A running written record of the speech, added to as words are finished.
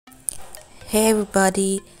Hey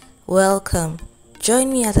everybody, welcome.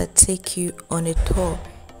 Join me as I take you on a tour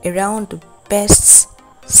around the best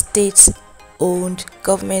state-owned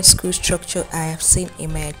government school structure I have seen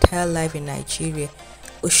in my entire life in Nigeria,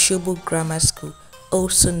 Osogbo Grammar School,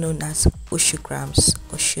 also known as Osograms,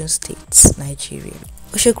 Osun State, Nigeria.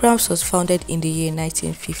 Osograms was founded in the year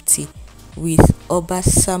 1950 with Oba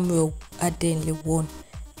Samuel Adenle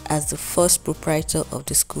I as the first proprietor of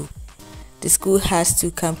the school. The school has two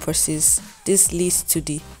campuses. This leads to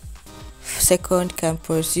the second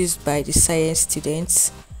campus used by the science students,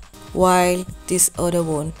 while this other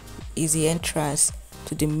one is the entrance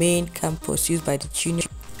to the main campus used by the junior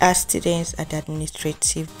art students and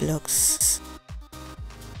administrative blocks.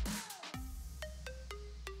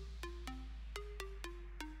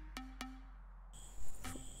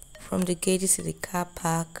 From the gate is the car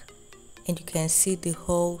park, and you can see the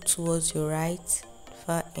hall towards your right.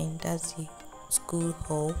 Far end, that's the school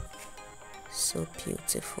hall. So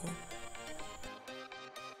beautiful.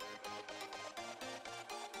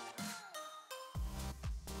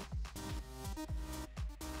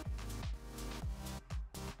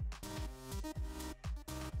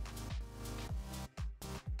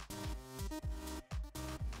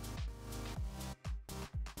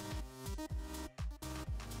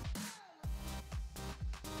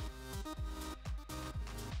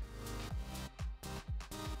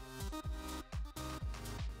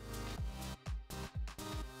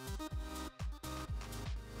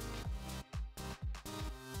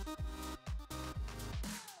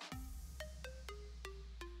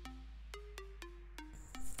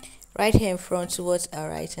 Right here in front towards our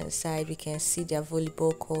right hand side, we can see their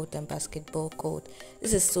volleyball court and basketball court.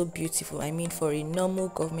 This is so beautiful. I mean, for a normal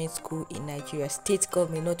government school in Nigeria, state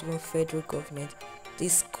government, not even federal government,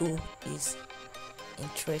 this school is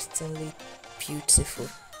interestingly beautiful.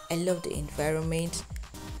 I love the environment.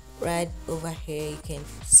 Right over here, you can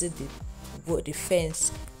see the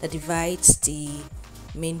fence that divides the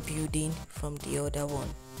main building from the other one.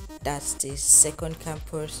 That's the second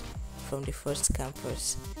campus from the first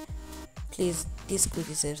campus. Please, this school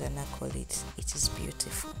deserves an accolade. It is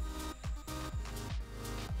beautiful.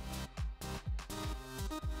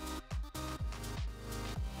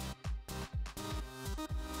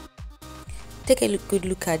 Take a good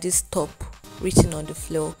look at this top written on the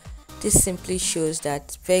floor. This simply shows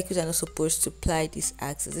that vehicles are not supposed to ply this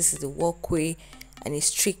access. This is the walkway and it's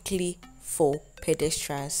strictly for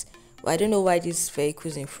pedestrians. But I don't know why these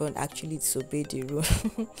vehicles in front actually disobey the rule.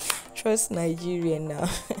 Trust Nigeria now.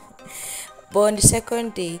 But on the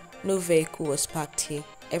second day, no vehicle was parked here.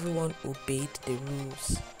 Everyone obeyed the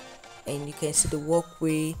rules. And you can see the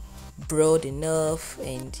walkway broad enough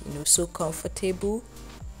and so comfortable.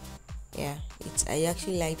 Yeah, I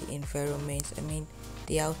actually like the environment. I mean,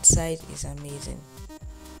 the outside is amazing.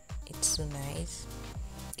 It's so nice.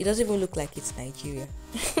 It doesn't even look like it's Nigeria.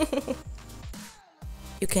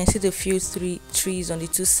 You can see the few trees on the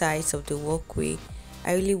two sides of the walkway.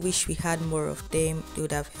 I really wish we had more of them. They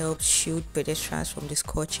would have helped shield pedestrians from the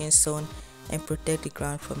scorching sun and protect the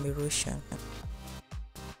ground from erosion.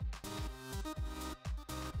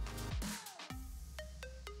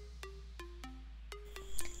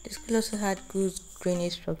 The school also had good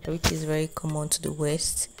drainage structure, which is very common to the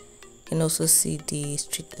west. You can also see the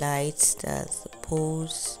street lights, that's the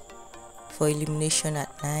poles for illumination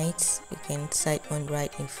at night. You can sight one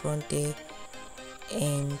right in front there,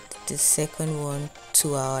 and the second one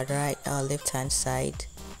to our right, our left hand side.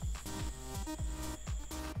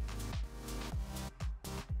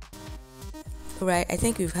 Right, I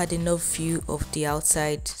think we've had enough view of the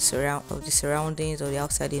outside surroundings or the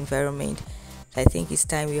outside environment. I think it's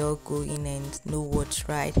time we all go in and know what's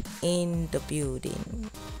right in the building.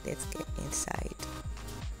 Let's get inside.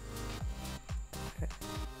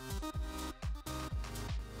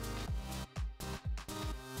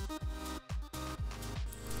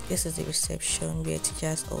 This is the reception where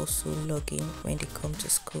teachers also log in when they come to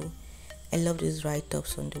school. I love these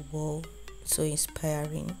write-ups on the wall, so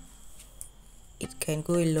inspiring. It can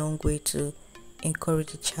go a long way to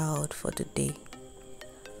encourage a child for the day.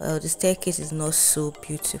 The staircase is not so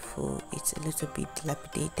beautiful. It's a little bit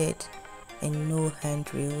dilapidated and no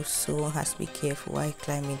handrails, so one has to be careful while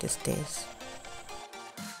climbing the stairs.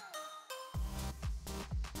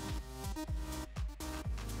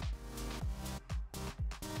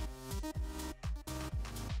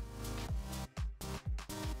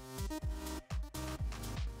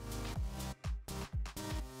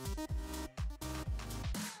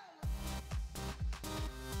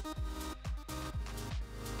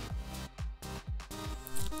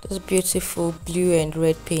 This beautiful blue and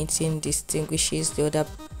red painting distinguishes the other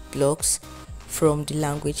blocks from the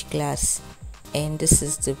language class. and this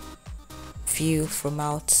is the view from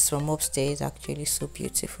upstairs. Actually so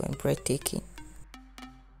beautiful and breathtaking.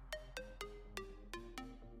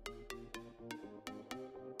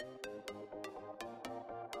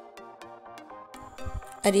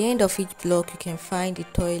 At the end of each block you can find the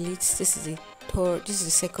toilets. This is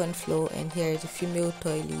the second floor, and here is the female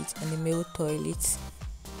toilet and the male toilet.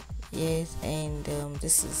 Yes, and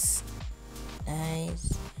this is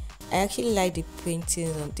nice. I actually like the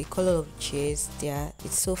paintings on the color of the chairs.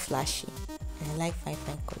 It's so flashy. I like fine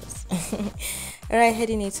colors. Alright,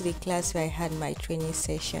 heading into the class where I had my training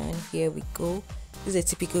session. Here we go. This is a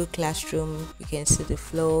typical classroom. You can see the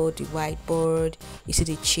floor, the whiteboard, you see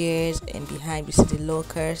the chairs, and behind you see the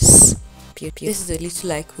lockers. This is the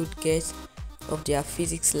little I could get of their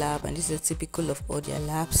physics lab, and this is typical of all their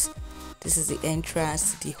labs. This is the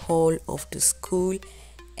entrance to the hall of the school,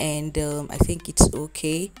 and I think it's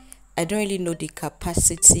okay. I don't really know the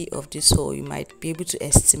capacity of this hall. You might be able to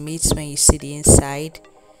estimate when you see the inside.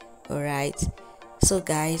 Alright, so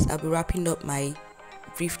guys, I'll be wrapping up my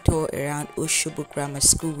brief tour around Osogbo Grammar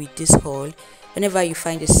School with this hall. Whenever you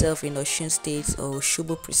find yourself in Osun State or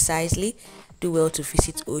Osogbo precisely, do well to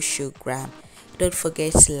visit Osogram. Don't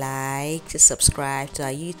forget to like, to subscribe to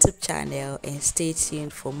our YouTube channel, and stay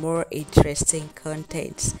tuned for more interesting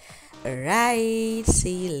content. Alright,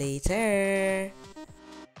 see you later.